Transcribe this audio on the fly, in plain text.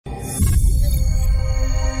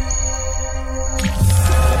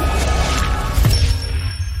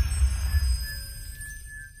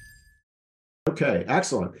Okay,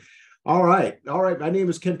 excellent. All right. All right. My name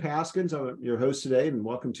is Ken Paskins. I'm your host today, and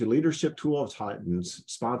welcome to Leadership Tool of Titans,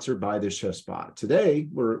 sponsored by the Shift Spot. Today,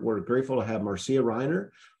 we're grateful to have Marcia Riner.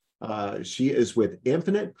 She is with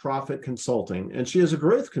Infinite Profit Consulting, and she is a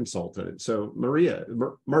growth consultant. So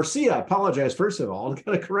Marcia, I apologize, first of all, I'm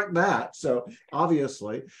going to correct that. So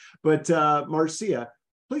obviously, but Marcia,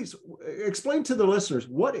 please explain to the listeners,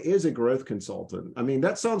 what is a growth consultant? I mean,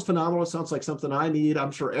 that sounds phenomenal. It sounds like something I need.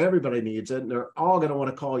 I'm sure everybody needs it, and they're all going to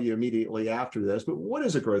want to call you immediately after this. But what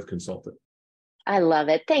is a growth consultant? I love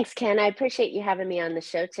it. Thanks, Ken. I appreciate you having me on the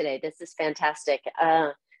show today. This is fantastic.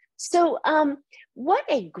 What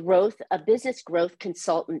a business growth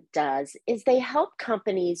consultant does is they help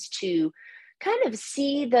companies to kind of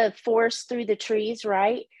see the forest through the trees,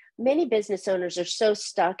 right? Many business owners are so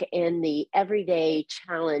stuck in the everyday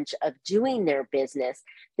challenge of doing their business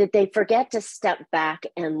that they forget to step back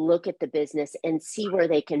and look at the business and see where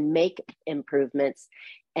they can make improvements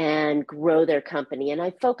and grow their company. And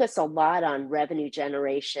I focus a lot on revenue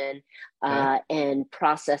generation and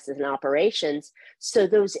processes and operations. So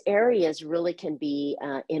those areas really can be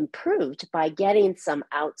improved by getting some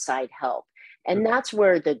outside help. And that's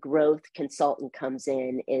where the growth consultant comes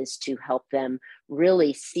in, is to help them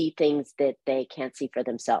really see things that they can't see for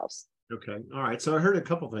themselves. Okay. All right. So I heard a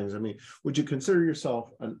couple of things. I mean, would you consider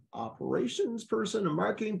yourself an operations person, a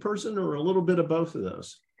marketing person, or a little bit of both of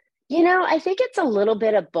those? I think it's a little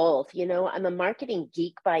bit of both. I'm a marketing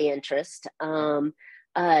geek by interest,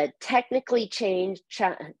 technically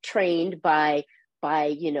trained by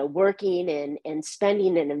working and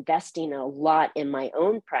spending and investing a lot in my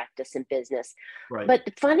own practice and business. Right.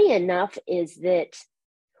 But funny enough is that,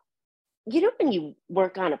 when you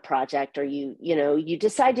work on a project or you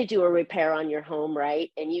decide to do a repair on your home,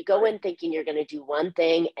 right? And you go in thinking you're going to do one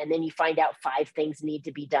thing, and then you find out 5 things need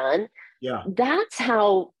to be done. Yeah. That's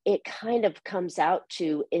how it kind of comes out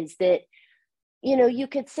to, is that you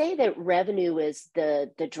could say that revenue is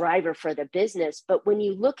the driver for the business, but when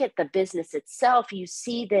you look at the business itself, you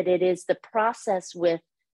see that it is the process with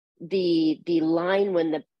the line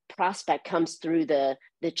when the prospect comes through the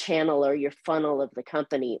channel or your funnel of the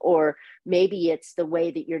company, or maybe it's the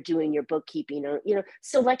way that you're doing your bookkeeping, or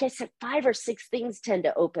so like I said, 5 or 6 things tend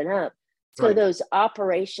to open up. So those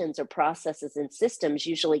operations or processes and systems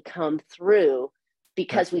usually come through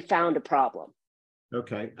because we found a problem.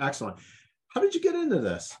 Okay, excellent. How did you get into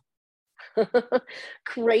this?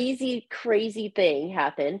 Crazy thing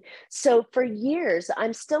happened. So for years,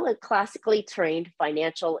 I'm still a classically trained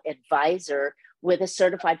financial advisor with a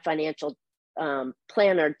certified financial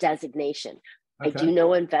planner designation. Okay. I do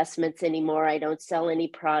no investments anymore. I don't sell any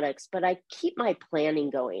products, but I keep my planning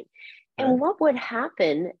going. Okay. And what would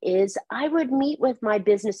happen is I would meet with my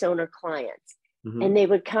business owner clients, and they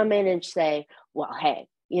would come in and say, well, hey,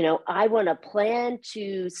 I want to plan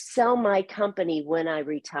to sell my company when I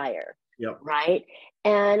retire. Yep. Right.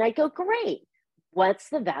 And I go, great. What's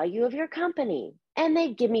the value of your company? And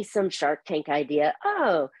they give me some Shark Tank idea.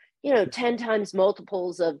 10 times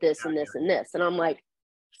multiples of this and this and this. And I'm like,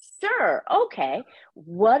 sure. Okay.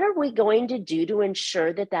 What are we going to do to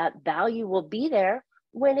ensure that that value will be there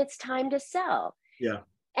when it's time to sell? Yeah.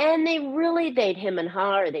 And they'd hem and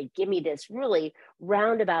haw, or they'd give me this really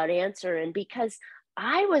roundabout answer. And because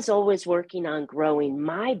I was always working on growing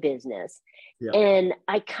my business, and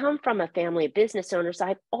I come from a family of business owners,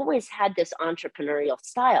 I've always had this entrepreneurial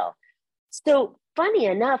style. So funny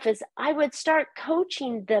enough is I would start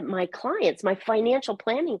coaching my clients, my financial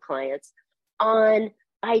planning clients, on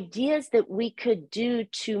ideas that we could do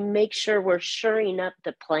to make sure we're shoring up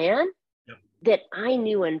the plan that I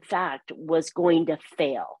knew, in fact, was going to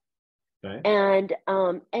fail. Okay.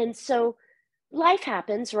 And so life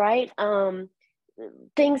happens, right?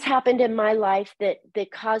 Things happened in my life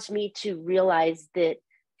that caused me to realize that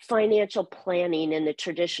financial planning in the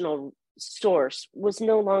traditional source was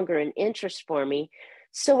no longer an interest for me.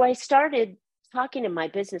 So I started talking to my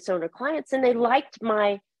business owner clients, and they liked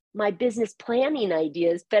my business planning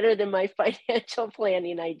ideas better than my financial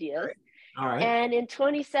planning ideas. All right. And in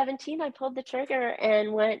 2017, I pulled the trigger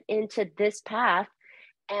and went into this path.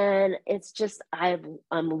 And it's just, I'm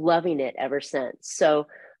loving it ever since. So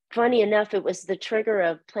funny enough, it was the trigger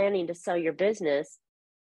of planning to sell your business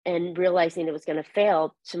and realizing it was going to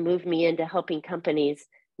fail to move me into helping companies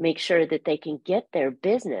make sure that they can get their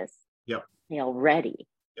business ready.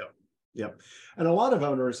 Yep. And a lot of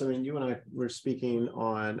owners, I mean, you and I were speaking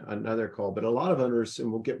on another call, but a lot of owners,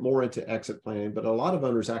 and we'll get more into exit planning, but a lot of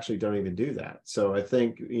owners actually don't even do that. So I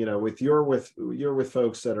think, you're with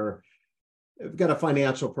folks that are have got a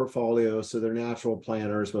financial portfolio, so they're natural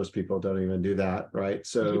planners. Most people don't even do that, right?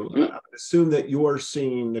 So I assume that you're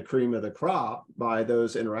seeing the cream of the crop by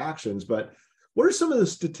those interactions. But what are some of the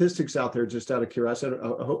statistics out there, just out of curiosity,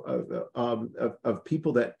 of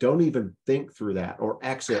people that don't even think through that, or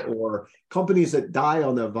exit, or companies that die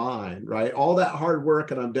on the vine, right? All that hard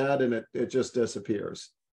work and I'm dead, and it just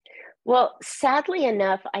disappears. Well, sadly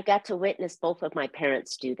enough, I got to witness both of my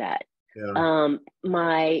parents do that. Yeah.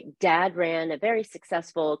 My dad ran a very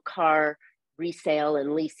successful car resale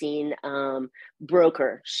and leasing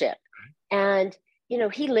brokership. And,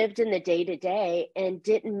 he lived in the day to day and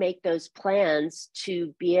didn't make those plans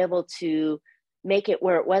to be able to make it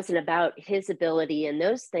where it wasn't about his ability and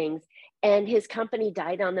those things. And his company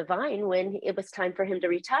died on the vine when it was time for him to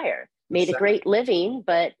retire. Made a great living,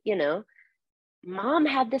 but, Mom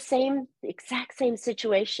had the exact same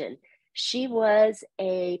situation. She was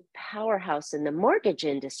a powerhouse in the mortgage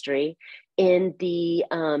industry in the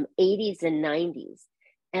 80s and 90s.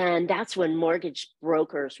 And that's when mortgage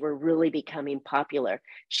brokers were really becoming popular.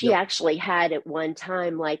 She actually had at one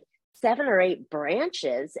time like 7 or 8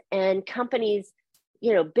 branches, and companies,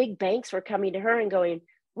 big banks were coming to her and going,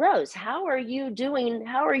 Rose, how are you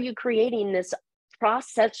creating this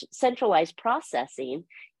centralized processing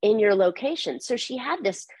in your location? So she had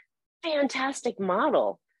this fantastic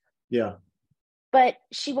model. Yeah. But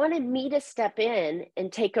she wanted me to step in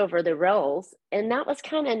and take over the roles. And that was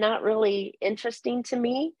kind of not really interesting to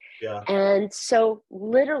me. Yeah. And so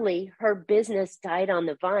literally her business died on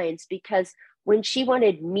the vines, because when she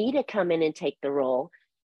wanted me to come in and take the role,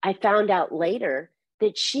 I found out later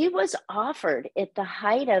that she was offered at the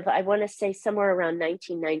height of, I want to say somewhere around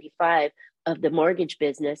 1995 of the mortgage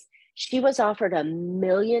business, she was offered $1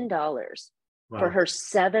 million for her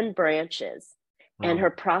 7 branches. And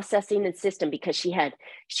her processing and system, because she had,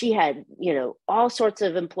 all sorts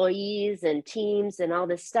of employees and teams and all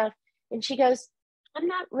this stuff. And she goes, I'm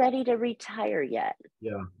not ready to retire yet.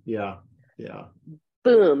 Yeah.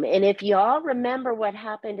 Boom. And if y'all remember what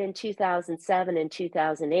happened in 2007 and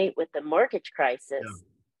 2008 with the mortgage crisis,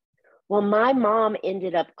 well, my mom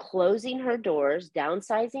ended up closing her doors,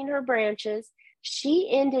 downsizing her branches. She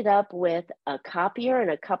ended up with a copier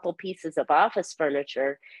and a couple pieces of office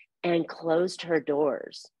furniture and closed her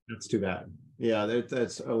doors. That's too bad. Yeah,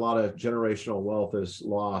 that's a lot of generational wealth is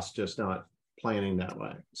lost, just not planning that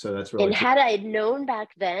way. So that's really. And had I known back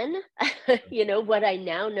then, what I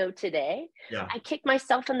now know today, I kick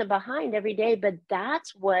myself in the behind every day. But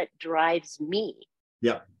that's what drives me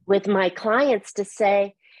with my clients to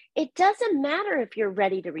say, it doesn't matter if you're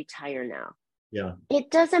ready to retire now. Yeah.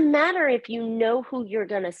 It doesn't matter if you know who you're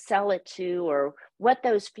going to sell it to or what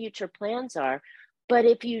those future plans are. But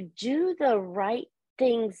if you do the right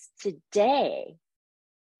things today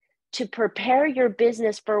to prepare your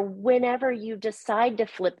business for whenever you decide to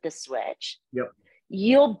flip the switch,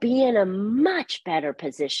 you'll be in a much better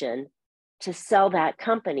position to sell that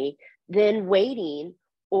company than waiting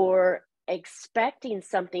or expecting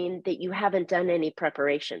something that you haven't done any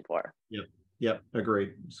preparation for. Yep.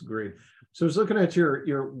 Agreed. So I was looking at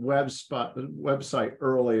your website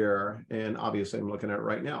earlier, and obviously I'm looking at it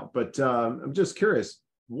right now, but I'm just curious,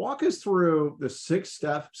 walk us through the 6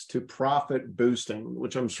 steps to profit boosting,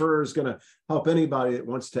 which I'm sure is going to help anybody that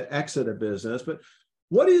wants to exit a business. But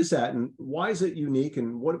what is that, and why is it unique,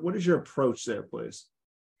 and what is your approach there, please?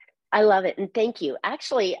 I love it. And thank you.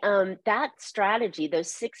 Actually, that strategy,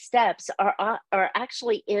 those 6 steps are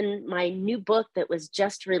actually in my new book that was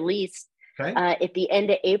just released at the end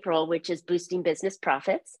of April, which is Boosting Business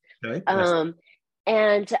Profits.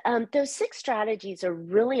 And those 6 strategies are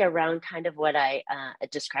really around kind of what I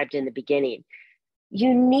described in the beginning.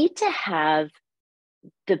 You need to have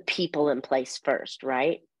the people in place first,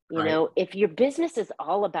 right? You know, if your business is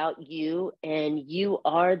all about you and you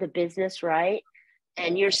are the business, right?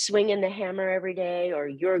 And you're swinging the hammer every day, or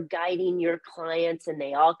you're guiding your clients and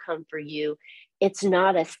they all come for you, it's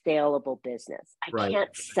not a saleable business. I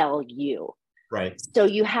can't sell you. So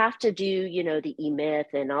you have to do, the E-Myth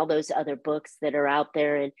and all those other books that are out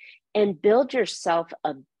there, and build yourself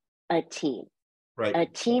a team, a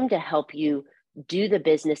team to help you do the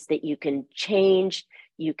business that you can change,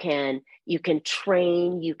 you can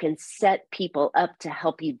train, you can set people up to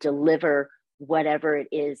help you deliver whatever it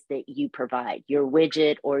is that you provide, your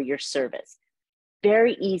widget or your service.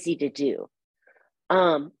 Very easy to do.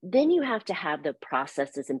 Then you have to have the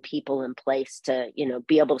processes and people in place to,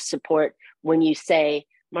 be able to support when you say,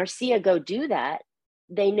 Marcia, go do that.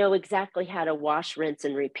 They know exactly how to wash, rinse,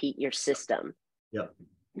 and repeat your system.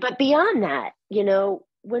 But beyond that,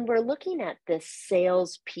 when we're looking at the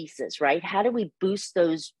sales pieces, right? How do we boost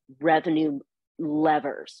those revenue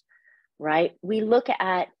levers? right? We look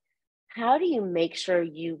at how do you make sure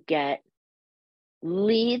you get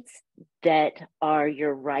leads that are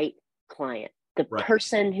your right client, the Right.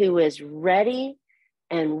 person who is ready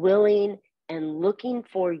and willing and looking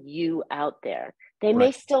for you out there. They may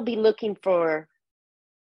Right. still be looking for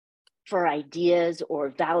ideas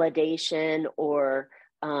or validation or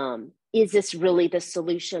is this really the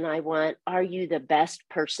solution I want? Are you the best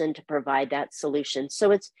person to provide that solution?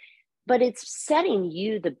 So it's setting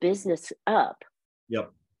you, the business, up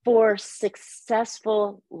Yep. for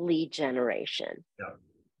successful lead generation. Yep.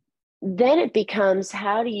 Then it becomes,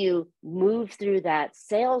 how do you move through that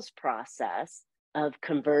sales process of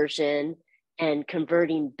conversion and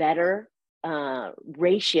converting better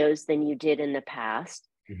ratios than you did in the past?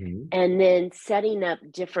 Mm-hmm. And then setting up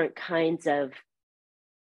different kinds of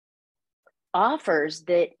offers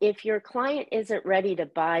that if your client isn't ready to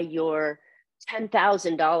buy your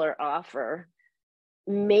 $10,000 offer,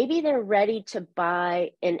 maybe they're ready to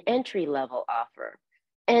buy an entry level offer.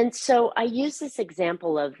 And so I use this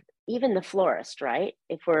example of even the florist, right?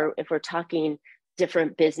 If we're talking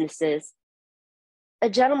different businesses, a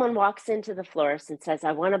gentleman walks into the florist and says,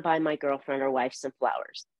 I want to buy my girlfriend or wife some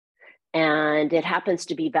flowers. And it happens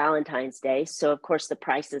to be Valentine's Day. So of course the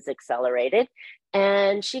price is accelerated.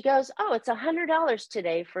 And she goes, oh, it's $100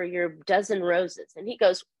 today for your dozen roses. And he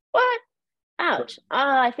goes, what? Ouch.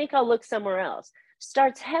 I think I'll look somewhere else.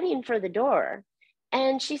 Starts heading for the door.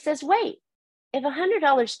 And she says, wait, if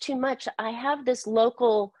 $100 too much, I have this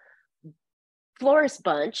local florist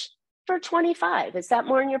bunch for 25. Is that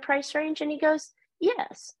more in your price range? And he goes,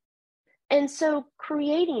 yes. And so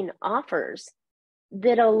creating offers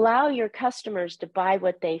that allow your customers to buy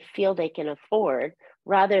what they feel they can afford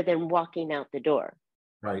rather than walking out the door,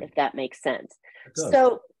 Right. if that makes sense. It does.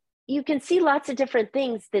 So you can see lots of different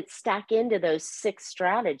things that stack into those 6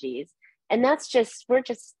 strategies. And we're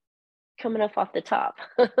just coming off the top.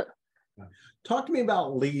 Talk to me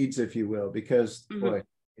about leads, if you will, because boy,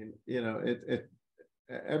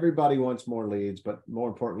 everybody wants more leads, but more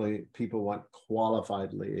importantly, people want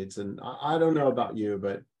qualified leads. And I don't know about you,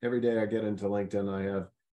 but every day I get into LinkedIn, I have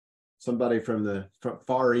somebody from the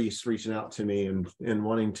Far East reaching out to me and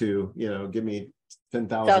wanting to, give me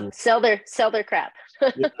 10,000. Sell their crap.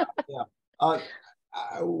 Yeah.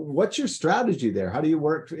 What's your strategy there? How do you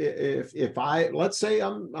work? If let's say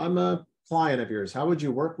I'm a client of yours, how would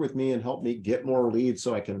you work with me and help me get more leads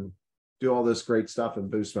so I can do all this great stuff and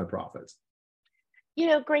boost my profits?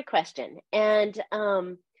 Great question. And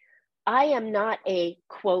I am not a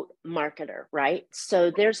quote marketer, right?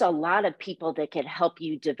 So there's a lot of people that can help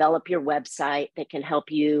you develop your website, that can help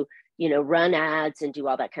you, run ads and do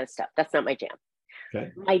all that kind of stuff. That's not my jam.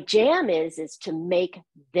 Okay. My jam is to make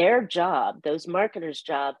their job, those marketers'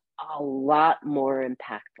 job, a lot more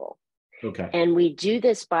impactful. Okay. And we do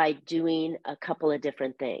this by doing a couple of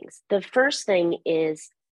different things. The first thing is,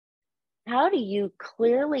 how do you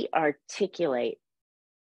clearly articulate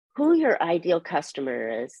who your ideal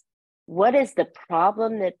customer is? What is the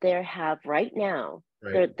problem that they have right now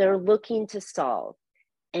that they're looking to solve?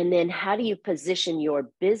 And then how do you position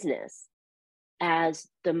your business as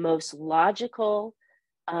the most logical,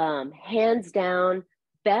 hands down,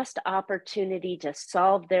 best opportunity to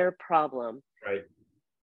solve their problem? Right.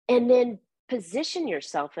 And then position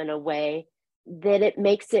yourself in a way that it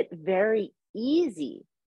makes it very easy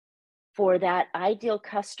for that ideal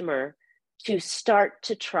customer to start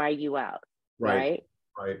to try you out, right?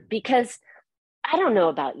 Right. Because I don't know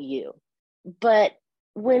about you, but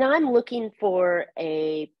when I'm looking for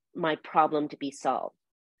my problem to be solved,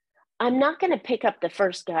 I'm not going to pick up the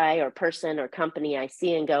first guy or person or company I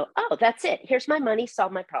see and go, oh, that's it. Here's my money,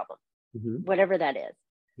 solve my problem, whatever that is.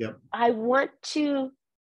 Yep. I want to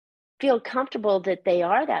feel comfortable that they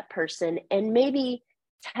are that person and maybe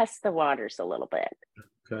test the waters a little bit,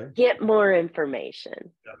 get more information.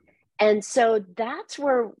 Yep. And so that's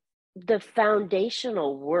where the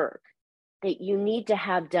foundational work that you need to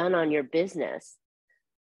have done on your business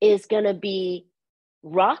is going to be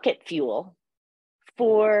rocket fuel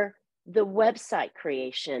for the website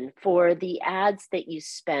creation, for the ads that you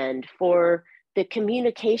spend, for the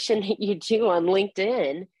communication that you do on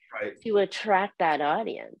LinkedIn to attract that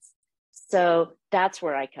audience. So that's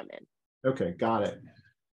where I come in. Okay, got it.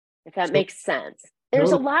 If that makes sense.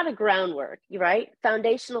 There's a lot of groundwork, right?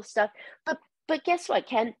 Foundational stuff. But guess what,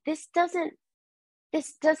 Ken? This doesn't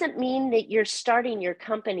mean that you're starting your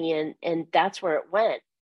company and that's where it went.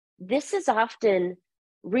 This is often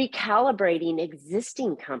recalibrating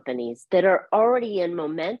existing companies that are already in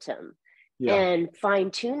momentum and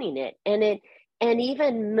fine-tuning it. And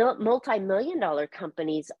even multi-million-dollar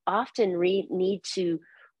companies often need to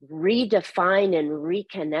redefine and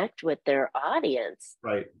reconnect with their audience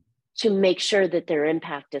Right. to make sure that their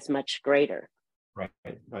impact is much greater. Right.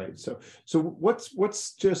 Right. So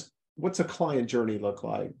what's a client journey look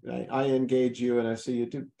like? I engage you and I see you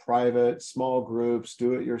do private, small groups,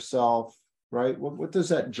 do it yourself, right? What does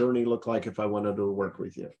that journey look like if I wanted to work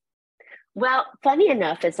with you? Well, funny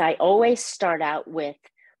enough, is I always start out with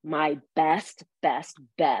my best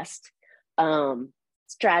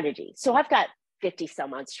strategy. So I've got 50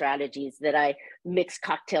 some odd strategies that I mix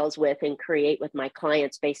cocktails with and create with my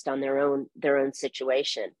clients based on their own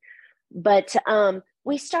situation. But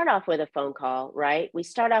we start off with a phone call, right? We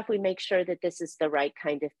make sure that this is the right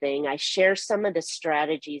kind of thing. I share some of the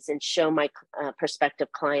strategies and show my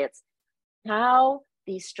prospective clients how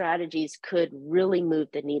these strategies could really move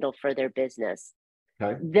the needle for their business.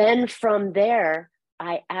 Okay. Then from there,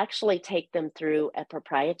 I actually take them through a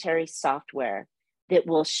proprietary software that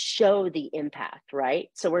will show the impact, right?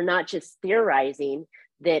 So we're not just theorizing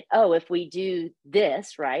that, oh, if we do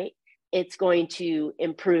this, right, it's going to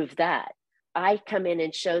improve that. I come in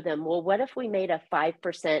and show them, well, what if we made a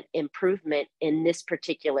 5% improvement in this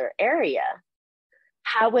particular area?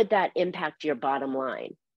 How would that impact your bottom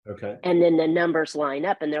line? Okay. And then the numbers line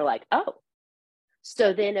up and they're like, oh,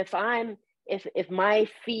 so then if my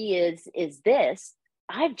fee is this,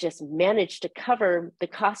 I've just managed to cover the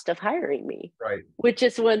cost of hiring me, Right. which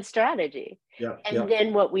is one strategy. Yeah. And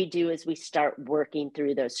then what we do is we start working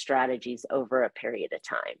through those strategies over a period of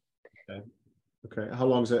time. Okay. Okay. How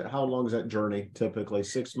long is that journey typically?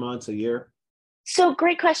 6 months, a year? So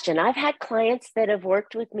great question. I've had clients that have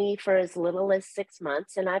worked with me for as little as 6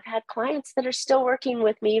 months, and I've had clients that are still working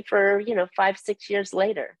with me for, 5-6 years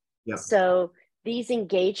later. Yeah. So these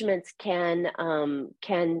engagements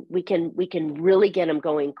we can really get them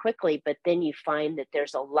going quickly, but then you find that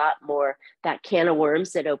there's a lot more, that can of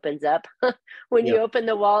worms that opens up when you open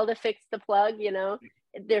the wall to fix the plug,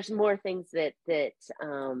 there's more things that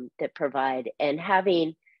provide, and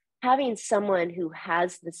having someone who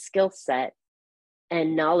has the skill set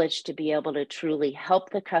and knowledge to be able to truly help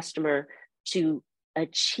the customer to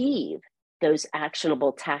achieve those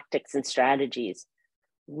actionable tactics and strategies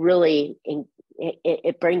really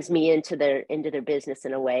it brings me into their business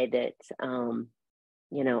in a way that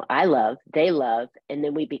I love, they love, and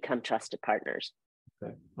then we become trusted partners.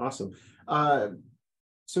 Okay, awesome.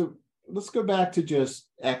 So let's go back to just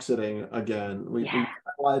exiting again. We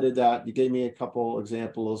highlighted that. You gave me a couple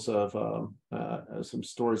examples of some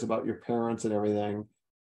stories about your parents and everything.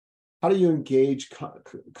 How do you engage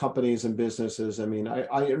companies and businesses? I mean,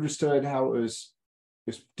 I understood how it's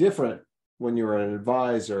different when you're an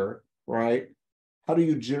advisor, right? How do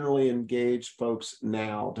you generally engage folks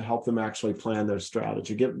now to help them actually plan their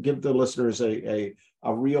strategy? Give the listeners a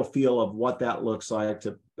real feel of what that looks like.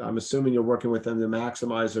 I'm assuming you're working with them to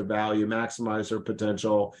maximize their value, maximize their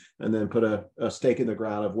potential, and then put a stake in the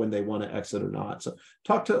ground of when they want to exit or not. So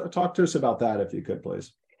talk to us about that, if you could,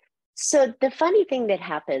 please. So the funny thing that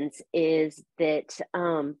happens is that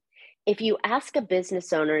if you ask a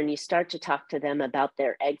business owner and you start to talk to them about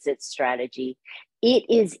their exit strategy, it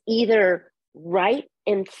is either right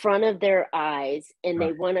in front of their eyes and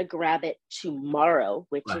they want to grab it tomorrow,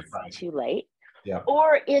 which is too late. Yeah.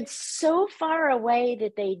 Or it's so far away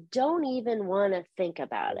that they don't even want to think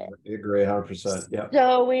about it. I agree 100%. Yeah.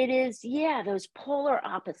 So it is, those polar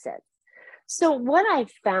opposites. So what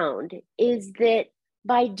I've found is that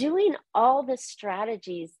by doing all the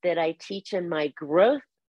strategies that I teach in my growth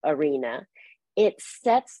arena, it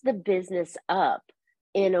sets the business up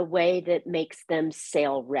in a way that makes them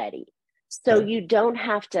sale ready. So you don't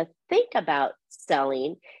have to think about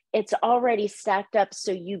selling. It's already stacked up,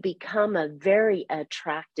 so you become a very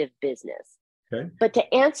attractive business. Okay. But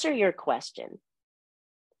to answer your question,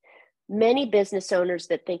 many business owners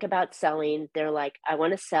that think about selling, they're like, I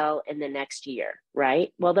want to sell in the next year,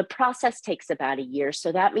 right? Well, the process takes about a year.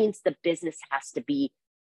 So that means the business has to be,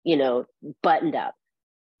 buttoned up.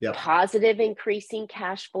 Yep. Positive increasing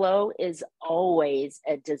cash flow is always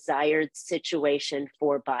a desired situation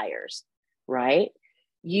for buyers, right?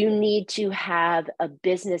 You need to have a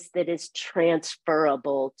business that is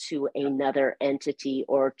transferable to another entity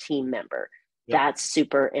or team member. Yep. That's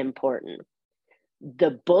super important.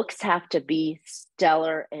 The books have to be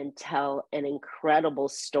stellar and tell an incredible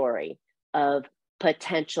story of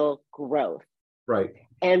potential growth. Right.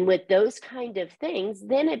 And with those kind of things,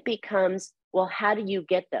 then it becomes, well, how do you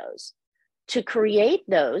get those? To create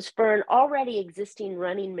those for an already existing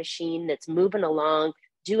running machine that's moving along,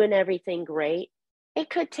 doing everything great, it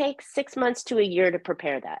could take 6 months to a year to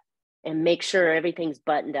prepare that and make sure everything's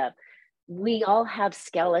buttoned up. we all have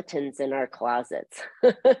skeletons in our closets.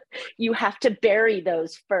 You have to bury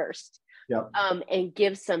those first, Yep. and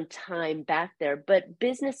give some time back there. But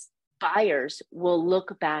business buyers will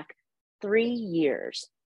look back 3 years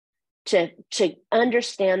to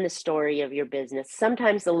understand the story of your business,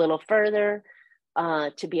 sometimes a little further,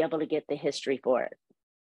 to be able to get the history for it.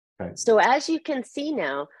 Okay. So as you can see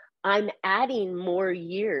now, I'm adding more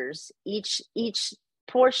years each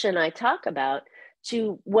portion I talk about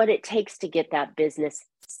to what it takes to get that business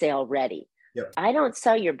sale ready. Yep. I don't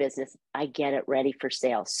sell your business, I get it ready for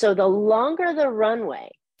sale. So the longer the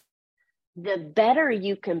runway, the better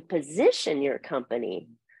you can position your company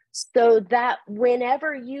so that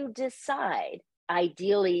whenever you decide,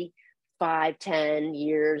 ideally 5, 10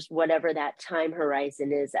 years, whatever that time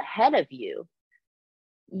horizon is ahead of you,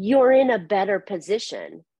 you're in a better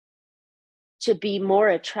position to be more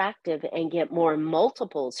attractive and get more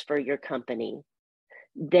multiples for your company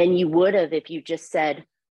than you would have if you just said,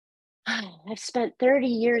 oh, I've spent 30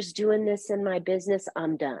 years doing this in my business,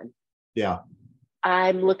 I'm done. Yeah.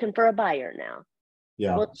 I'm looking for a buyer now.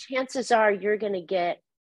 Yeah. Well, chances are you're going to get,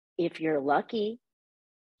 if you're lucky,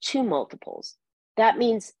 2 multiples. That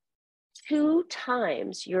means 2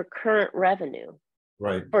 times your current revenue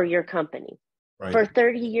Right. for your company Right. for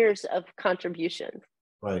 30 years of contributions.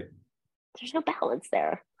 Right. There's no balance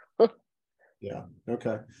there. Yeah.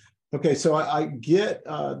 Okay. Okay. So I get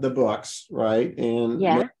the books, right? And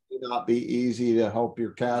Yeah. it may not be easy to help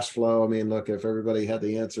your cash flow. I mean, look, if everybody had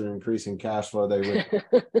the answer to increasing cash flow, they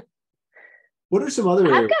would. What are some other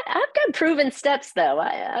areas? I've got proven steps though.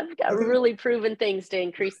 I've got Okay. really proven things to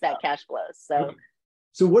increase that cash flow. So. Okay.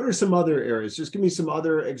 So what are some other areas? Just give me some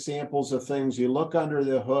other examples of things you look under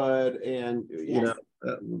the hood and, you know,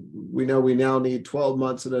 we know we now need 12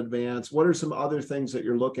 months in advance. What are some other things that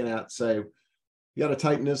you're looking at? Say, you got to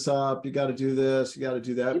tighten this up. You got to do this. You got to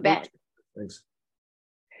do that. You bet. Thanks.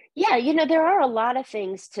 Yeah, there are a lot of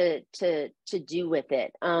things to do with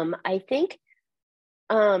it. I think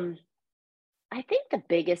the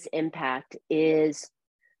biggest impact is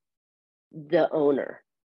the owner.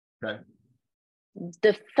 Okay.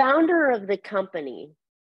 The founder of the company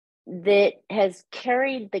that has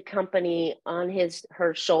carried the company on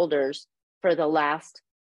her shoulders for the last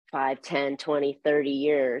 5, 10, 20, 30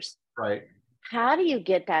 years. Right. How do you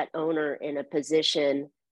get that owner in a position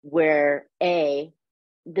where the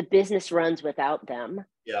business runs without them?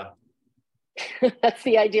 Yeah. That's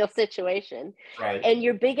the ideal situation. Right. And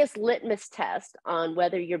your biggest litmus test on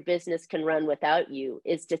whether your business can run without you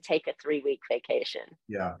is to take a 3-week vacation.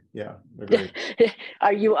 Yeah. Yeah. Agreed.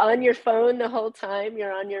 Are you on your phone the whole time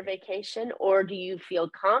you're on your vacation, or do you feel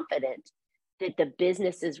confident that the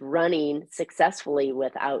business is running successfully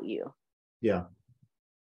without you? Yeah.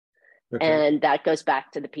 Okay. And that goes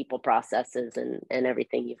back to the people, processes, and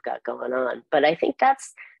everything you've got going on. But I think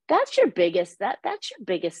that's your biggest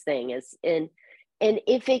thing is, and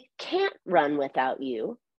if it can't run without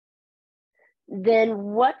you, then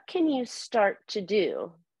what can you start to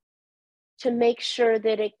do to make sure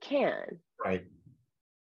that it can? Right.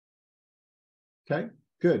 Okay,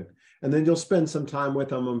 good. And then you'll spend some time with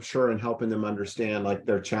them, I'm sure, and helping them understand like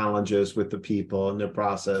their challenges with the people and their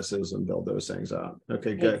processes and build those things out.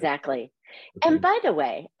 Okay, good. Exactly. Okay. And by the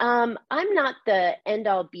way, I'm not the end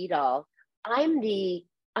all beat all. I'm the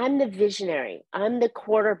visionary. I'm the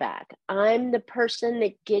quarterback. I'm the person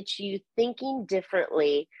that gets you thinking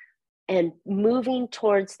differently and moving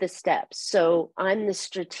towards the steps. So I'm the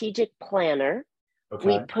strategic planner. Okay.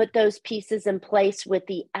 We put those pieces in place with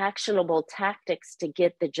the actionable tactics to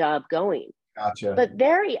get the job going. Gotcha. But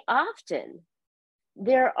very often,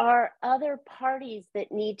 there are other parties that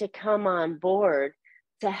need to come on board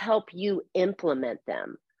to help you implement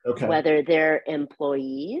them. Okay. Whether they're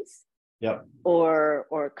employees, yep,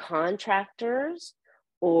 or contractors,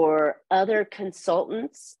 or other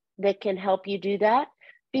consultants that can help you do that.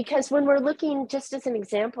 Because when we're looking, just as an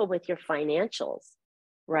example with your financials,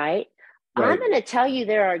 right? I'm going to tell you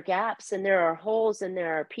there are gaps and there are holes and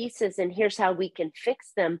there are pieces, and here's how we can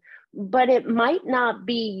fix them. But it might not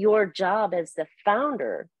be your job as the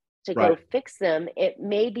founder to go fix them. It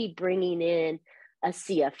may be bringing in a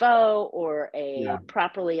CFO or a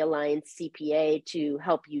properly aligned CPA to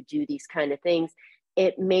help you do these kind of things.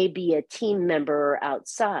 It may be a team member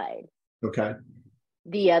outside. Okay.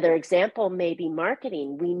 The other example may be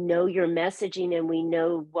marketing. We know your messaging and we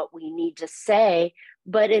know what we need to say,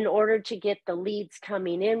 but in order to get the leads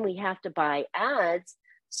coming in, we have to buy ads.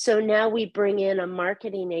 So now we bring in a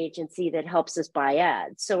marketing agency that helps us buy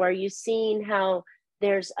ads. So are you seeing how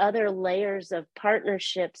there's other layers of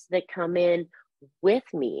partnerships that come in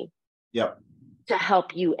with me Yep. to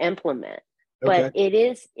help you implement? Okay. But it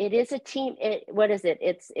is a team. What is it?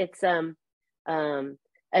 It's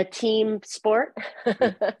a team sport.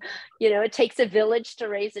 Yeah. It takes a village to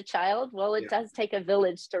raise a child. Well, it Yeah. does take a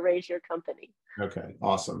village to raise your company. Okay.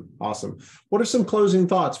 Awesome. Awesome. What are some closing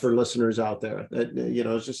thoughts for listeners out there?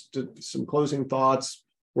 Just some closing thoughts,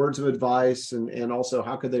 words of advice, and also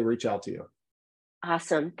how could they reach out to you?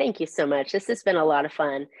 Awesome. Thank you so much. This has been a lot of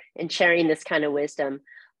fun and sharing this kind of wisdom.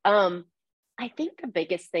 Um, I think the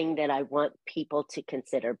biggest thing that I want people to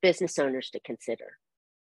consider, business owners to consider,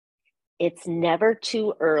 it's never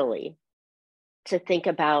too early to think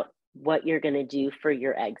about what you're going to do for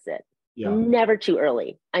your exit. Yeah. Never too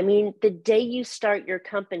early. I mean, the day you start your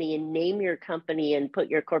company and name your company and put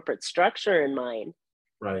your corporate structure in mind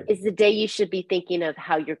Right. is the day you should be thinking of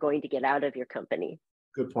how you're going to get out of your company,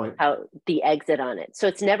 Good point. how the exit on it. So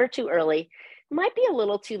it's never too early. It might be a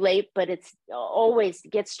little too late, but it's always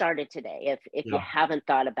get started today if you Yeah. haven't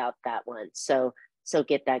thought about that one. So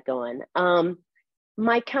get that going.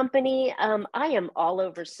 My company, I am all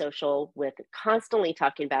over social with constantly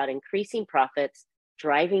talking about increasing profits,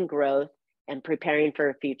 driving growth, and preparing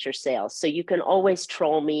for future sales. So you can always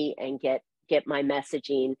troll me and get my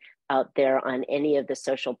messaging out there on any of the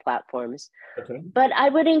social platforms. Okay. But I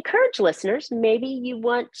would encourage listeners, maybe you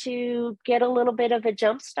want to get a little bit of a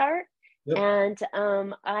jump start. Yep. And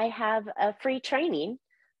I have a free training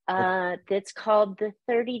Okay. that's called the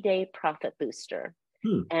 30-Day Profit Booster.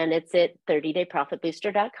 Hmm. And it's at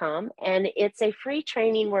 30dayprofitbooster.com. And it's a free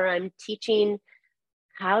training where I'm teaching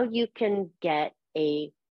how you can get this,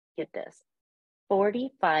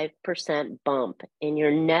 45% bump in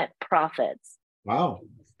your net profits Wow. in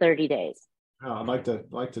 30 days. Oh, I'd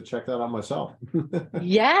like to check that out myself.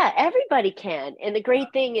 Yeah, everybody can. And the great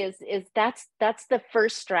thing is that's the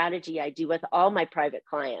first strategy I do with all my private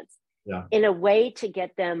clients Yeah. in a way to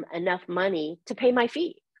get them enough money to pay my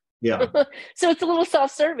fee. Yeah. So it's a little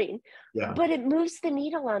self-serving, Yeah. but it moves the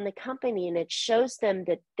needle on the company and it shows them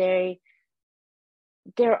that there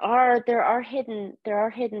are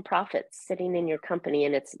hidden profits sitting in your company,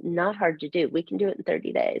 and it's not hard to do. We can do it in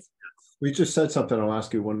 30 days. We just said something. I'll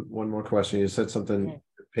ask you one more question. You said something, Okay.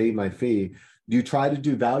 pay my fee. Do you try to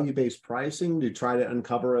do value-based pricing? Do you try to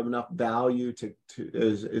uncover enough value to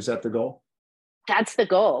is that the goal? That's the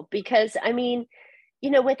goal, because I mean,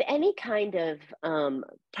 with any kind of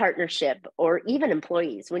partnership or even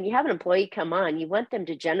employees, when you have an employee come on, you want them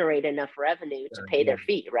to generate enough revenue to pay Yeah. their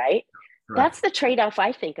fee, right? Correct. That's the trade-off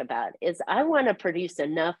I think about, is I want to produce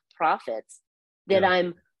enough profits that Yeah.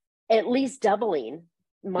 I'm at least doubling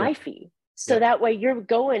Yeah. my fee. So Yeah. that way you're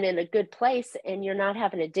going in a good place and you're not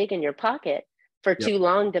having to dig in your pocket for Yeah. too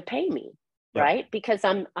long to pay me, Yeah. right? Because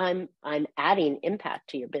I'm adding impact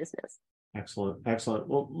to your business. Excellent. Excellent.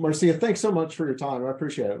 Well, Marcia, thanks so much for your time. I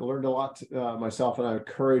appreciate it. I learned a lot myself, and I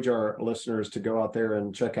encourage our listeners to go out there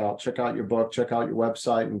and check out your book, check out your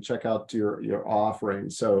website, and check out your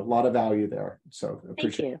offerings. So a lot of value there. So Thank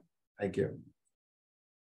appreciate it. you. Thank you.